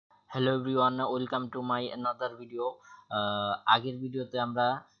Hello everyone, welcome to my another video. আগের ভিডিওতে আমরা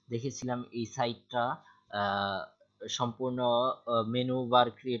দেখেছিলাম এই সাইটটা সম্পূর্ণ মেনু বার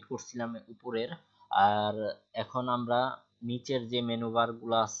ক্রিয়েট করছিলাম উপরের। আর এখন আমরা নিচের যে মেনু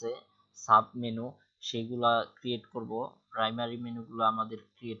বারগুলো আছে, সাব মেনু, সেগুলা ক্রিয়েট করব। প্রাইমারি মেনুগুলো আমাদের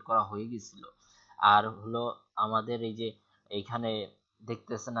ক্রিয়েট করা হয়ে গেছিল। আর হলো আমাদের এই যে এইখানে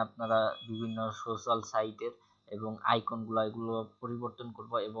দেখতেছেন আপনারা বিভিন্ন সোশ্যাল সাইটের এবং আইকনগুলো এগুলো পরিবর্তন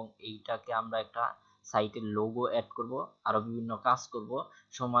করব এবং এইটাকে আমরা একটা সাইটের লোগো অ্যাড করব, আরো বিভিন্ন কাজ করব।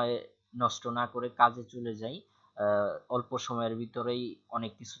 সময় নষ্ট না করে কাজে চলে যাই। অল্প সময়ের ভিতরেই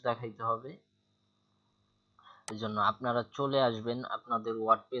অনেক কিছু দেখাইতে হবে, এজন্য আপনারা চলে আসবেন আপনাদের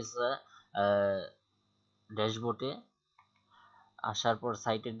ওয়ার্ডপ্রেস ড্যাশবোর্ডে। আসার পর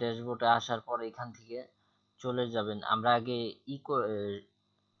সাইটের ড্যাশবোর্ডে আসার পর এখান থেকে চলে যাবেন। আমরা আগে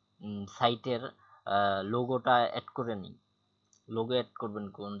সাইটের লোগোটা অ্যাড করে নিই। লোগো অ্যাড করবেন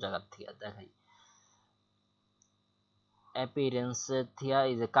কোন জায়গা থেকে দেখাই। অ্যাপিয়ারেন্স থেকে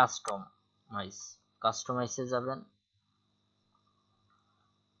এই যে কাস্টমাইজে যাবেন।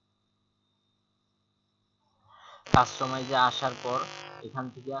 কাস্টমাইজে আসার পর এখান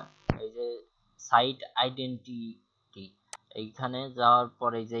থেকে এই যে সাইট আইডেন্টিটি, এইখানে যাওয়ার পর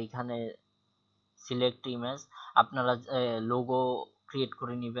এই যে এইখানে সিলেক্ট ইমেজ, আপনারা লোগো ক্রিয়েট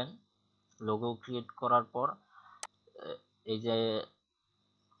করে নেবেন। লোগো ক্রিয়েট করার পর এই যে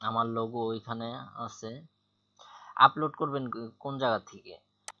আমার লোগো এখানে আছে। আপলোড করবেন কোন জায়গা থেকে,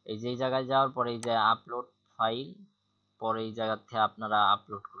 এই যে জায়গায় যাওয়ার পরে এই যে আপলোড ফাইল, পরে এই জায়গা থেকে আপনারা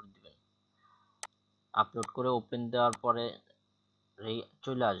আপলোড করে দিবেন। আপলোড করে ওপেন দেওয়ার পরে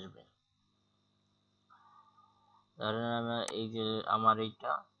চলে আসবে। ধরেন এই যে আমার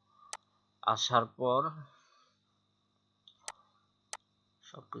এইটা আসার পর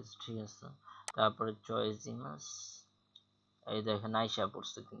সবকিছু ঠিক আছে, তারপরে চয়েস ইমেজ, এই দেখেন আইসা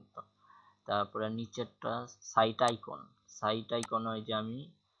পড়ছে কিন্তু। তারপরে নিচেরটা সাইট আইকন ওই যে আমি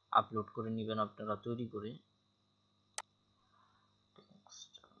আপলোড করে নেবেন আপনারা তৈরি করে।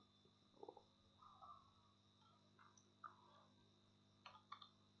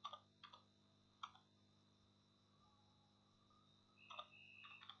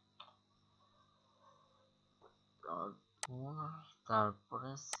 তারপরে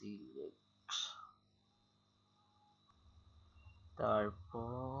সিলেক্ট,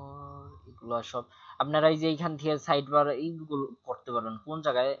 তারপর এগুলো সব আপনারা এই যে এইখান থেকে সাইড বার এইগুলো করতে পারবেন, কোন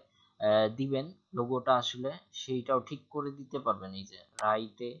জায়গায় দিবেন লোগোটা আসলে সেইটাও ঠিক করে দিতে পারবেন। এই যে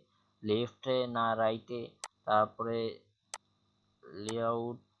রাইটে, লেফটে না রাইটে, তারপরে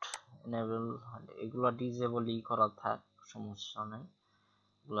লেআউট এনেবল, এগুলো ডিজেবলই করা থাক, সমস্যা নাই,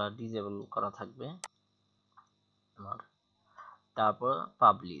 এগুলো ডিজেবল করা থাকবে আমার। তারপর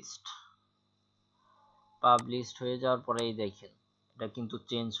পাবলিশড হয়ে যাওয়ার পরে এই দেখেন এটা কিন্তু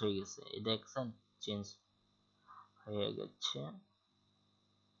চেঞ্জ হয়ে গেছে, এই দেখছেন চেঞ্জ হয়ে গেছে।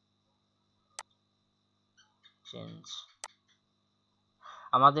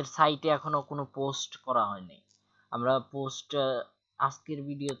 আমাদের সাইটে এখনো কোনো পোস্ট করা হয়নি। আমরা পোস্ট আজকের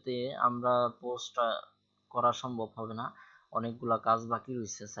ভিডিওতে আমরা পোস্ট করা সম্ভব হবে না, অনেকগুলা কাজ বাকি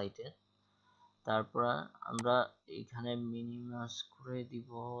রয়েছে সাইটে। তারপর আমরা এখানে মিনিমাইজ করে দিব,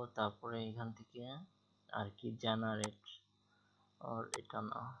 তারপরে এখান থেকে আর কি জেনারেট, আর এটা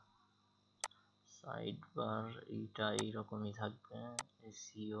না, সাইড বার এইটা এইরকমই থাকবে।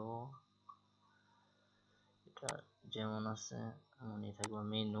 এসইও এটা যেমন আছে তেমনই থাকবে।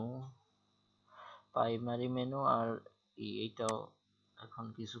 মেনু, প্রাইমারি মেনু, আর এইটাও এখন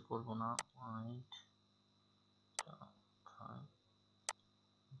কিছু করব না।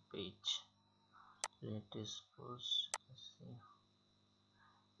 পেজ লেটেস্ট পোস্ট,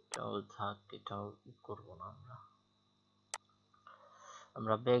 এটাও থাক, এটাও করব না।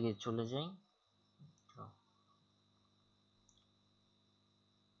 আমরা ব্যাগে চলে যাই।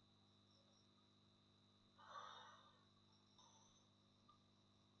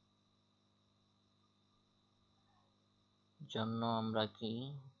 জন্য আমরা কি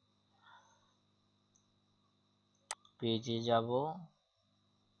পেজে যাব,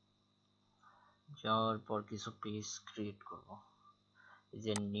 যাওয়ার পর কিছু পেজ ক্রিয়েট করব। এই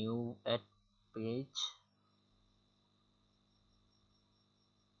যে নিউ অ্যাড পেজ,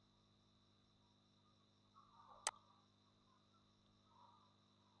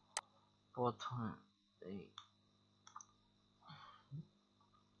 প্রথম এই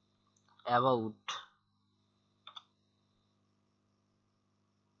অ্যাবাউট,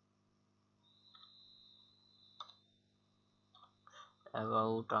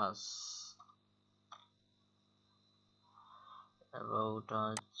 অ্যাবাউট আস, অ্যাবাউট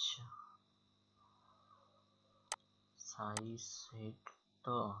আচ্ছা সাইজ হেড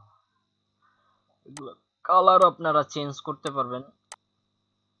তো এগুলো কালার আপনারা চেঞ্জ করতে পারবেন,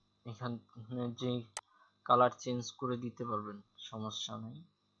 এখানে যে কালার চেঞ্জ করে দিতে পারবেন, সমস্যা নেই।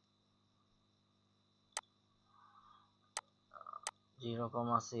 যেরকম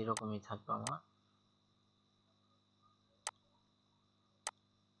আছে এরকমই থাকবে আমার।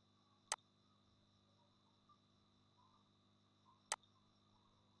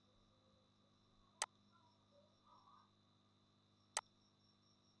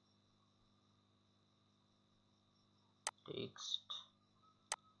 টেক্সট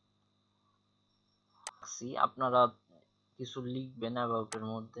আপনারা কিছু লিখবেন অ্যাবাউট এর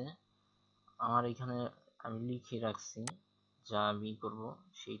মধ্যে। আমার এখানে আমি লিখে রাখছি, যা আমি করব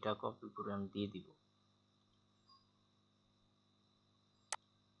সেইটা কপি করে আমি দিয়ে দিব।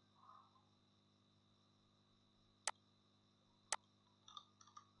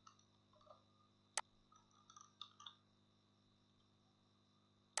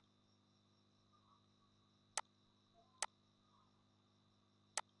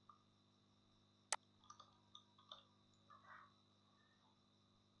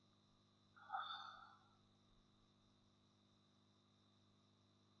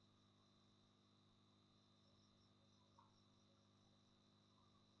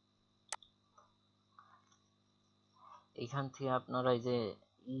 এখান থেকে আপনারা এই যে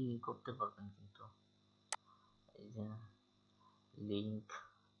করতে পারবেন, কিন্তু এই যে লিংক,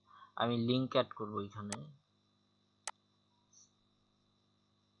 আমি লিংক অ্যাড করব এখানে।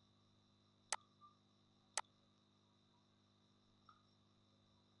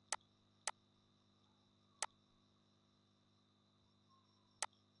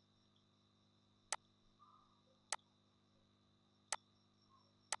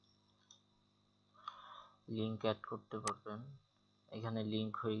 লিংক অ্যাড করতে পারবেন, এখানে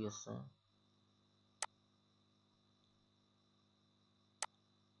লিংক হয়ে গেছে।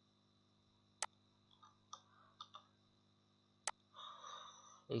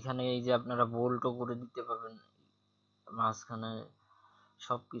 এখানে এই যে আপনারা বোল্টও করে দিতে পারবেন, মাঝখানে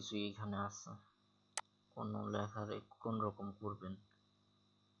সবকিছুই এখানে আছে, কোন লেখার কোন রকম করবেন।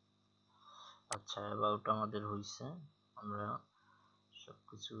 আচ্ছা, অ্যাবাউট আমাদের হইছে, আমরা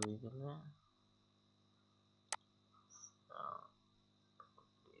সবকিছু হয়ে গেলে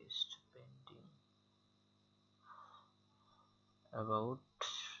টেস্ট পেন্টিং অ্যাবাউট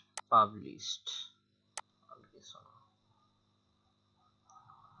পাবলিশড আর কিছু না।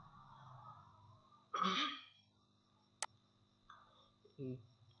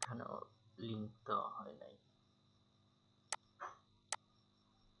 এখানে লিংক দেওয়া হয় নাই।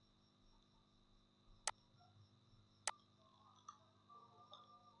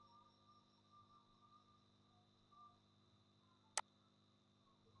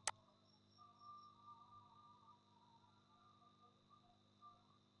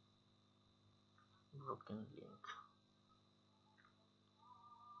 Broken link,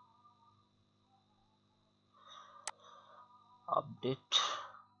 update.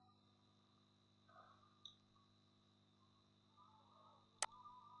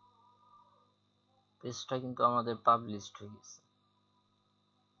 পেজটা কিন্তু আমাদের পাবলিশড হয়ে গেছে।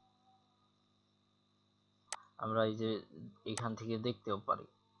 আমরা এই যে এখান থেকে দেখতেও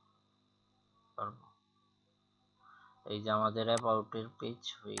পারবো। এই যে আমাদের অ্যাবাউট এর পেজ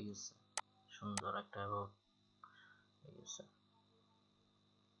হয়ে গেছে, সুন্দর একটা অ্যাবাউট হয়ে গেছে।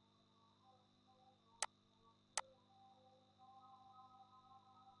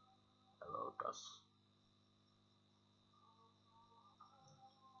 অ্যাবাউট আস,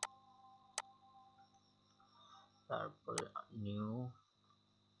 তারপরে নিউ,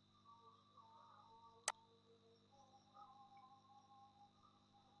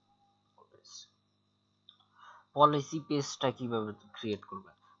 পলিসি পেজটা কিভাবে ক্রিয়েট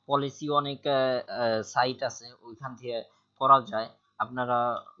করবেন। পলিসি অনেক সাইট আছে, ওইখান থেকে করা যায়। আপনারা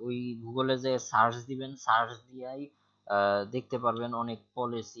ওই গুগলে যে সার্চ দিবেন, সার্চ দিয়েই দেখতে পারবেন অনেক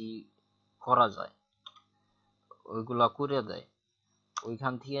পলিসি করা যায়, ওইগুলা করে দেয়।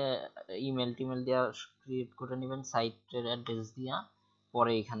 ওইখান থেকে ইমেল টিমেল দিয়া ক্রিয়েট করে নেবেন, সাইটের অ্যাড্রেস দিয়া,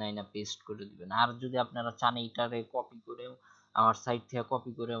 পরে এখানে আইনা পেস্ট করে দিবেন। আর যদি আপনারা চান এইটারে কপি করেও আমার সাইট থেকে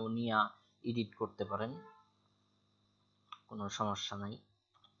কপি করেও নিয়ে এডিট করতে পারেন, কোনো সমস্যা নাই।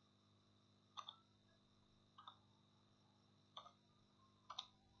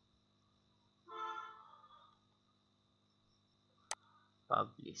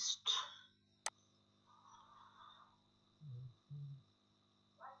 পাবলিশড,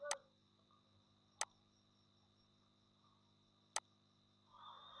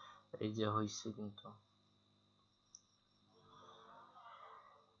 এই যে হইছে, কিন্তু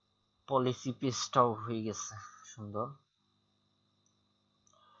পলিসি পেজটাও হয়ে গেছে সুন্দর।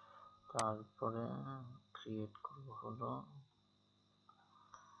 তারপরে ক্রিয়েট করব হলো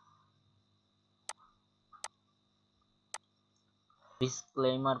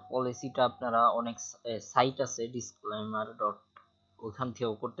ডিসক্লেইমার পলিসিটা। আপনারা অনেক সাইট আছে ডিসক্লেইমার ডট, ওখান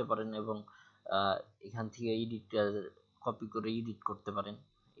থেকেও করতে পারেন এবং এখান থেকে এডিট কপি করে এডিট করতে পারেন,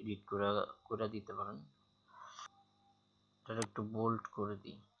 এডিট করে দিতে পারেন। এটা একটু বোল্ড করে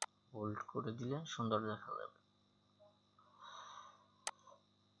দিই, বোল্ড করে দিলে সুন্দর দেখা যাবে।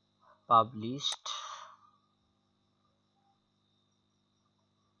 পাবলিশড,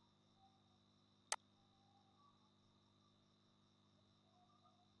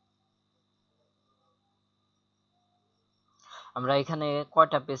 আমরা এখানে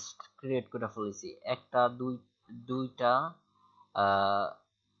কয়টা পেজ ক্রিয়েট করে ফেলেছি? একটা, দুইটা,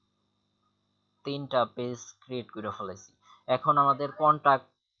 তিনটা পেজ ক্রিয়েট করে ফেলেছি। এখন আমাদের কন্টাক্ট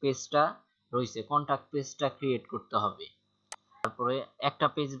পেজটা রয়েছে, কন্টাক্ট পেজটা ক্রিয়েট করতে হবে। তারপরে একটা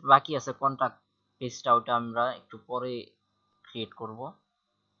পেজ বাকি আছে কন্টাক্ট পেজটা, ওটা আমরা একটু পরে ক্রিয়েট করব।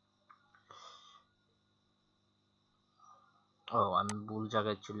 ও, আমি ভুল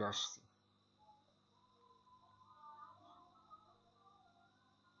জায়গায় চলে আসছি।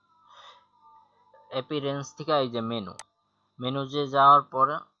 অ্যাপিয়ারেন্স থেকে এই যে মেনু যে যাওয়ার পর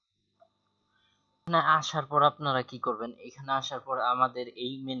এখানে আসার পর আপনারা কি করবেন, এখানে আসার পর আমাদের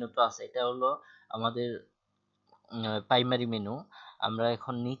এই মেনুটা আছে, এটা হলো আমাদের প্রাইমারি মেনু। আমরা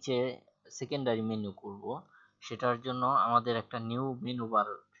এখন নিচে সেকেন্ডারি মেনু করব। সেটার জন্য আমাদের একটা নিউ মেনু বার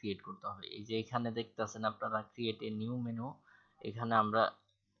ক্রিয়েট করতে হবে। এই যে এখানে দেখতেছেন আপনারা ক্রিয়েট এ নিউ মেনু, এখানে আমরা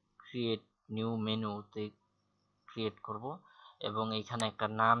ক্রিয়েট নিউ মেনুতে ক্রিয়েট করব এবং এখানে একটা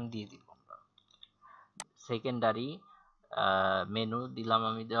নাম দিয়ে দিব আমরা সেকেন্ডারি মেনু দিলাম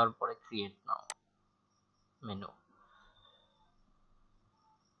আমি। দেওয়ার পরে create now menu,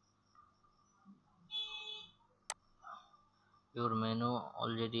 your menu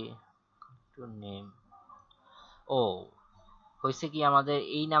already to name। ও, হয়েছে কি, আমাদের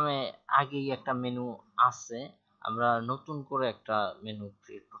এই নামে আগেই একটা মেনু আছে, আমরা নতুন করে একটা মেনু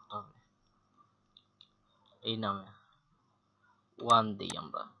ক্রিয়েট করতে হবে। এই নামে ওয়ান দিই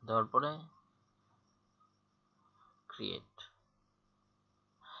আমরা, দেওয়ার পরে ক্রিয়েট।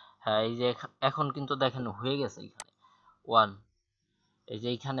 হ্যাঁ, এই যে এখন কিন্তু দেখেন হয়ে গেছে এখানে ওয়ান। এই যে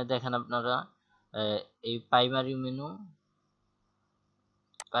এখানে দেখেন আপনারা এই প্রাইমারি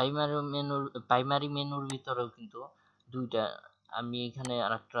মেনুর ভিতরেও কিন্তু দুইটা, আমি এখানে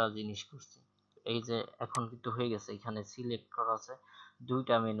আরেকটা জিনিস করছি। এই যে এখন কিন্তু হয়ে গেছে, এখানে সিলেক্ট করা আছে,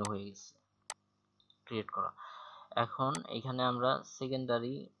 দুইটা মেনু হয়ে গেছে ক্রিয়েট করা। এখন এখানে আমরা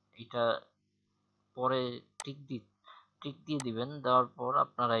সেকেন্ডারি, এটা পরে টিক দিয়ে দিবেন। দেওয়ার পর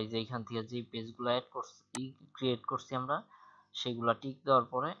আপনারা এই যে এখান থেকে যে পেজগুলো অ্যাড করছি, ক্রিয়েট করছি আমরা, সেগুলা টিক দেওয়ার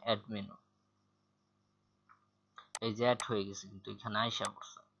পরে অ্যাড মেনু, এই যে অ্যাড হয়ে গেছে কিন্তু এখানে আইসা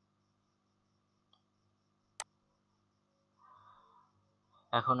পড়ছে।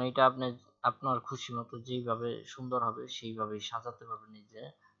 এখন এইটা আপনি আপনার খুশি মতো যেইভাবে সুন্দর হবে সেইভাবেই সাজাতে পারবেন। এই যে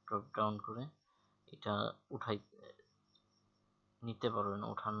ড্রপ ডাউন করে এটা উঠাই নিতে পারবেন,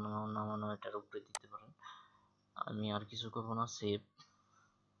 ওঠানো নামানো এটার উপরে দিতে পারেন। আমি আর কিছু করবো না, সেভ।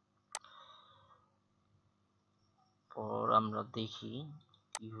 পর আমরা দেখি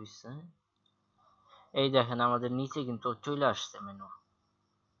কি হয়েছে। এই দেখেন আমাদের নিচে কিন্তু চলে আসছে মেনু,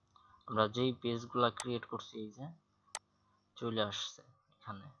 আমরা যেই পেজগুলা ক্রিয়েট করছি এই যে চলে আসছে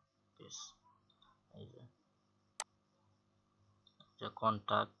এখানে পেজ। এই যে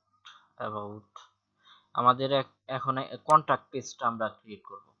কন্টাক্ট, অ্যাবাউট, আমাদের এখন কন্টাক্ট পেজটা আমরা ক্রিয়েট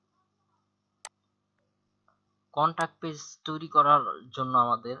করব। কন্টাক্ট পেজ তৈরি করার জন্য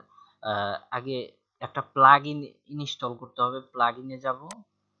আমাদের আগে একটা প্লাগইন ইনস্টল করতে হবে। প্লাগইনে যাব,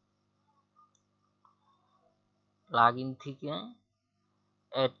 প্লাগইন থেকে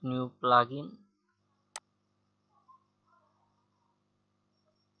অ্যাড নিউ প্লাগইন,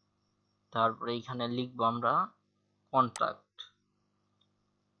 তারপরে এখানে লিখবো আমরা কন্টাক্ট।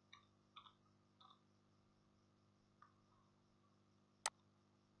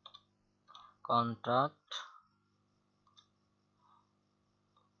 কন্টাক্ট,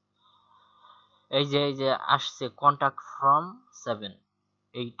 এই যে আসছে কন্টাক্ট ফ্রম 7,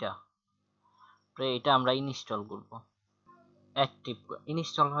 এইটা এটা আমরা ইনস্টল করব। অ্যাক্টিভ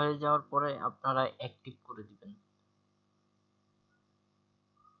ইনস্টল হয়ে যাওয়ার পরে আপনারা অ্যাক্টিভ করে দিবেন।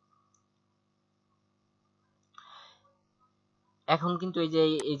 এখন কিন্তু এই যে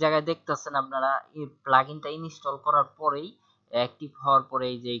এই জায়গায় দেখতেছেন আপনারা এই প্লাগইনটা ইনস্টল করার পরেই অ্যাক্টিভ হওয়ার পরে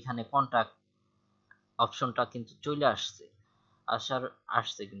এই যে এখানে কন্টাক্ট অপশনটা কিন্তু চলে আসছে,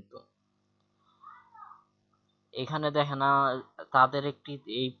 আসছে কিন্তু এখানে দেখেন তাদের একটি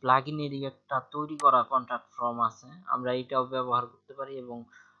এই প্লাগইনেরই একটা তৈরি করা কন্টাক্ট ফর্ম আছে, আমরা এটাও ব্যবহার করতে পারি এবং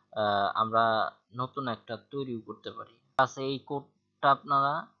আমরা নতুন একটা তৈরি করতে পারি। আচ্ছা, এই কোডটা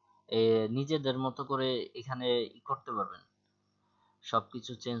আপনারা নিজেদের মতো করে এখানে করতে পারবেন,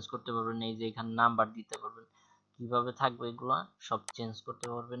 সবকিছু চেঞ্জ করতে পারবেন। এই যে এখানে নাম্বার দিতে পারবেন, কিভাবে থাকবে এগুলা সব চেঞ্জ করতে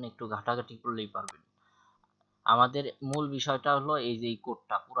পারবেন, একটু ঘাটাঘাটি করলেই পারবেন। আমাদের মূল বিষয়টা হলো এই যে এই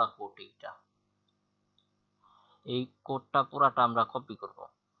কোডটা, পুরা কোড, এই কোডটা পুরাটা আমরা কপি করব।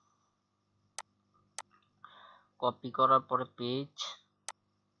 কপি করার পরে পেজ,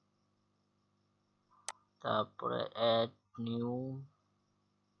 তারপরে অ্যাড নিউ,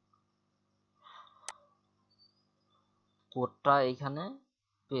 কোডটা এখানে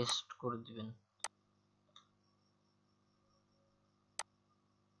পেস্ট করে দিবেন।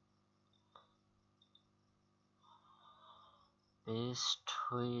 পেস্ট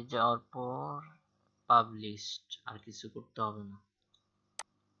হয়ে যাওয়ার পর পাবলিশড, আর কিছু করতে হবে না।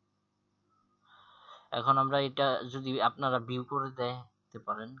 এখন আমরা এটা যদি আপনারা ভিউ করে দেখতে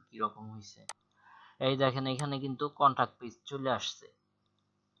পারেন কিরকম হয়েছে। এই দেখেন এখানে কিন্তু কন্টাক্ট পেজ চলে আসছে।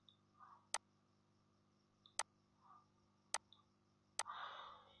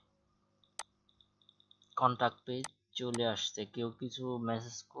 কন্টাক্ট পেজ চলে আসছে, কেউ কিছু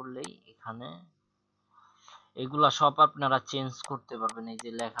মেসেজ করলেই এখানে এগুলা সব আপনারা চেঞ্জ করতে পারবেন। এই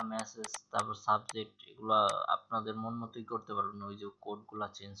যে লেখা মেসেজ, তারপর সাবজেক্ট, এগুলা আপনাদের মন মতোই করতে পারবেন। ওই যে কোডগুলা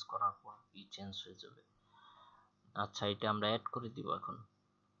চেঞ্জ করার পর চেঞ্জ হয়ে যাবে। আচ্ছা, এটা আমরা অ্যাড করে দিব এখন।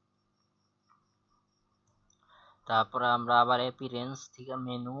 তারপরে আমরা আবার অ্যাপিয়ারেন্স থেকে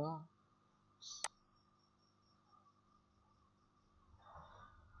মেনু,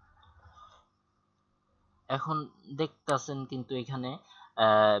 এখন দেখতেছেন কিন্তু এখানে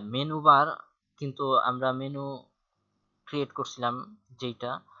মেনু বার, কিন্তু আমরা মেনু ক্রিয়েট করছিলাম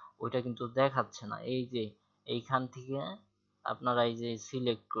যেটা, ওইটা কিন্তু দেখাচ্ছে না। এই যে এইখান থেকে আপনারা এই যে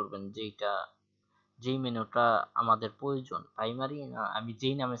সিলেক্ট করবেন যেইটা, যেই মেনুটা আমাদের প্রয়োজন, প্রাইমারি না আমি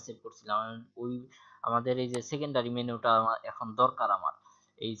যেই নামে সেভ করছিলাম ওই, আমাদের এই যে সেকেন্ডারি মেনুটা এখন দরকার আমার।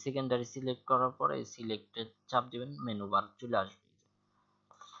 এই সেকেন্ডারি সিলেক্ট করার পরে সিলেক্টেড চাপ দিবেন, মেনু বার চলে আসবে।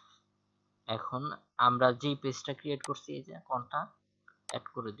 এখন আমরা যেই পেজটা ক্রিয়েট করছি, এই যে কোনটা অ্যাড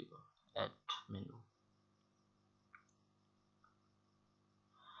করে দিব, অ্যাড মেনু,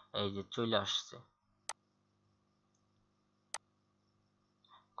 এই যে চলে আসছে।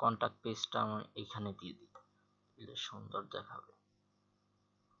 কন্টাক্ট পেজটা আমি এখানে দিয়ে দিই, দিলে সুন্দর দেখাবে।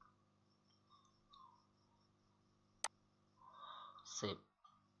 সেভ।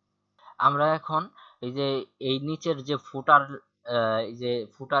 আমরা এখন এই যে এই নিচের যে ফুটার, এই যে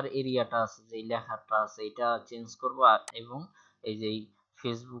ফুটার এরিয়াটা আছে, যে লেখাটা আছে, এটা চেঞ্জ করব। এবং এই যে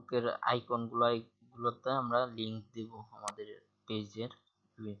ফেসবুকের আইকন গুলোতে আমরা লিংক দিব, আমাদের পেজের,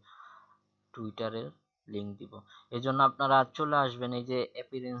 টুইটারের লিংক দিব। এই জন্য আপনারা চলে আসবেন এই যে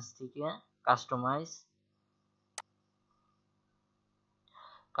অ্যাপিয়ারেন্স থেকে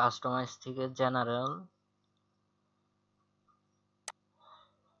কাস্টমাইজ থেকে জেনারেল,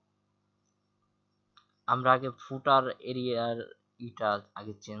 আমরা আগে ফুটার এরিয়ার ইটা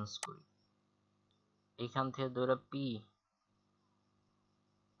আগে চেঞ্জ করি। এখান থেকে ধরে পি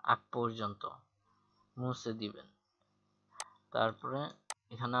আগ পর্যন্ত মুছে দিবেন। তারপরে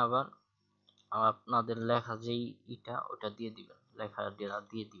এখানে আবার আপনাদের লেখা যেই ইটা, ওটা দিয়ে দিবেন, লেখা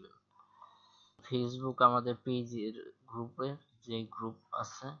দিয়ে দিবেন। ফেসবুক আমাদের পেজের গ্রুপের যে গ্রুপ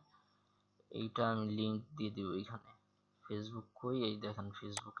আছে, এইটা আমি লিংক দিয়ে দিব এখানে। ফেসবুক কই, এই দেখেন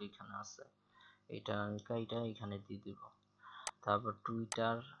ফেসবুক এখানে আছে, এটা আমি কাইটা এখানে দিয়ে দিব। তারপর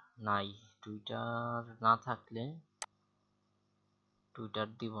টুইটার নাই, টুইটার না থাকলে টুইটার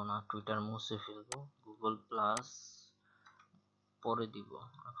দিব না, টুইটার মুছে ফেলবো। গুগল প্লাস পরে দিব,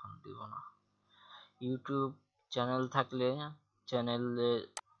 এখন দিব না। ইউটিউব চ্যানেল থাকলে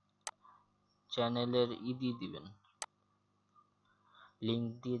চ্যানেলের দিয়ে দিবেন, লিংক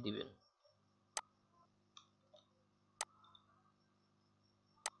দিয়ে দিবেন।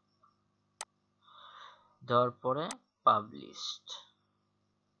 দেওয়ার পরে পাবলিশড।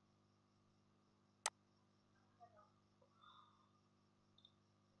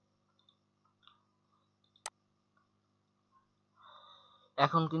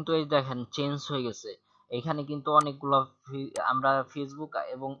 এখন কিন্তু এই দেখেন চেঞ্জ হয়ে গেছে। এখানে কিন্তু অনেকগুলো আমরা ফেসবুক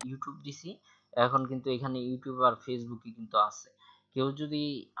এবং ইউটিউব দিছি, এখন কিন্তু এখানে ইউটিউব আর ফেসবুকই কিন্তু আছে। কেউ যদি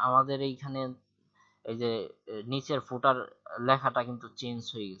আমাদের এইখানে এই যে নিচের ফুটার লেখাটা কিন্তু চেঞ্জ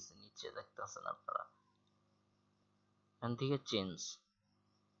হয়ে গেছে, নিচে দেখতেছেন আপনারা, এখান থেকে চেঞ্জ।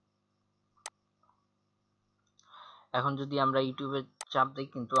 এখন যদি আমরা ইউটিউবে চাপ দিই,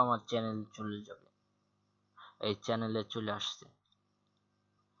 কিন্তু আমার চ্যানেল চলে যাবে, এই চ্যানেলে চলে আসছে।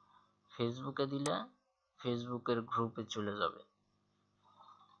 ফেসবুকে দিলে ফেসবুকের গ্রুপে চলে যাবে।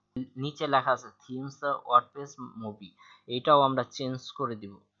 নিচে লেখা আছে থিমস ওয়ার্ডপ্রেস মুভি, এটাও আমরা চেঞ্জ করে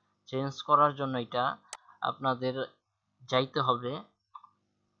দিব। চেঞ্জ করার জন্য এটা আপনাদের যাইতে হবে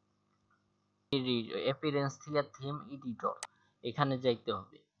অ্যাপিয়ারেন্স থেকে থিম এডিটর, এখানে যাইতে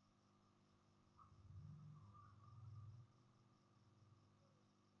হবে।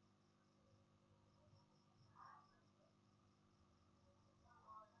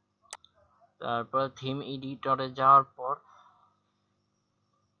 তারপর থিম এডিটরে যাওয়ার পর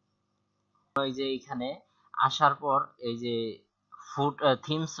ওই যে এখানে আসার পর এই যে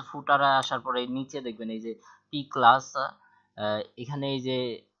থিমস ফুটারে আসার পরে নিচে দেখবেন এই যে পি ক্লাস, এখানে এই যে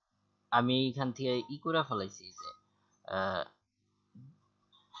আমি এখান থেকে করে ফেলাইছি, যে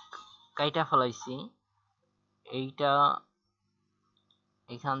কাইটা ফেলাইছি এইটা,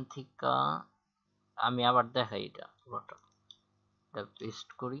 এখান থেকে আমি আবার দেখাই এটা পুরোটা পেস্ট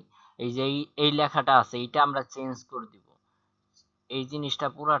করি। এই যে এই লেখাটা আছে এইটা আমরা চেঞ্জ করে দিব, এই জিনিসটা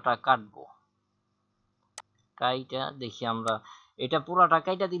পুরাটা কাটবো, কাইটা দেখি আমরা এটা পুরাটা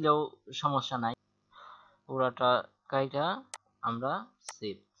কাইটা দিলেও সমস্যা নাই, পুরাটা কাইটা আমরা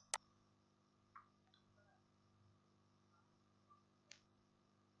সেভ।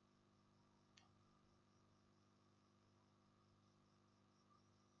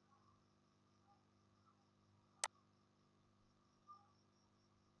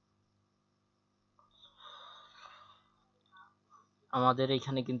 আমাদের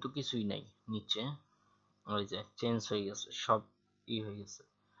এখানে কিন্তু কিছুই নাই নিচে, ওই যে চেঞ্জ হয়ে গেছে সব, হয়ে গেছে,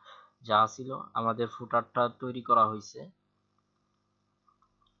 যা ছিল আমাদের ফুটারটা তৈরি করা হয়েছে।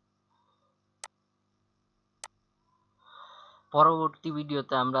 পরবর্তী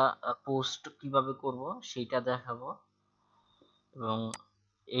ভিডিওতে আমরা পোস্ট কিভাবে করব সেটা দেখাবো, এবং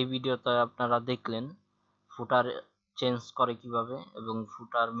এই ভিডিওতে আপনারা দেখলেন ফুটার চেঞ্জ করে কিভাবে, এবং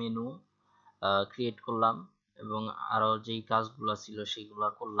ফুটার মেনু ক্রিয়েট করলাম, এবং আরো যেই কাজগুলো ছিল সেগুলো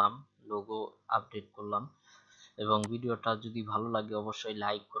করলাম, লোগো আপডেট করলাম। এবং ভিডিওটা যদি ভালো লাগে অবশ্যই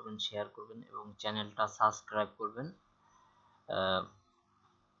লাইক করবেন, শেয়ার করবেন এবং চ্যানেলটা সাবস্ক্রাইব করবেন।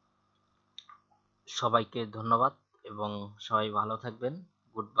 সবাইকে ধন্যবাদ এবং সবাই ভালো থাকবেন।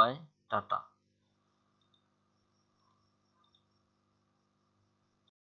 Good bye, tata.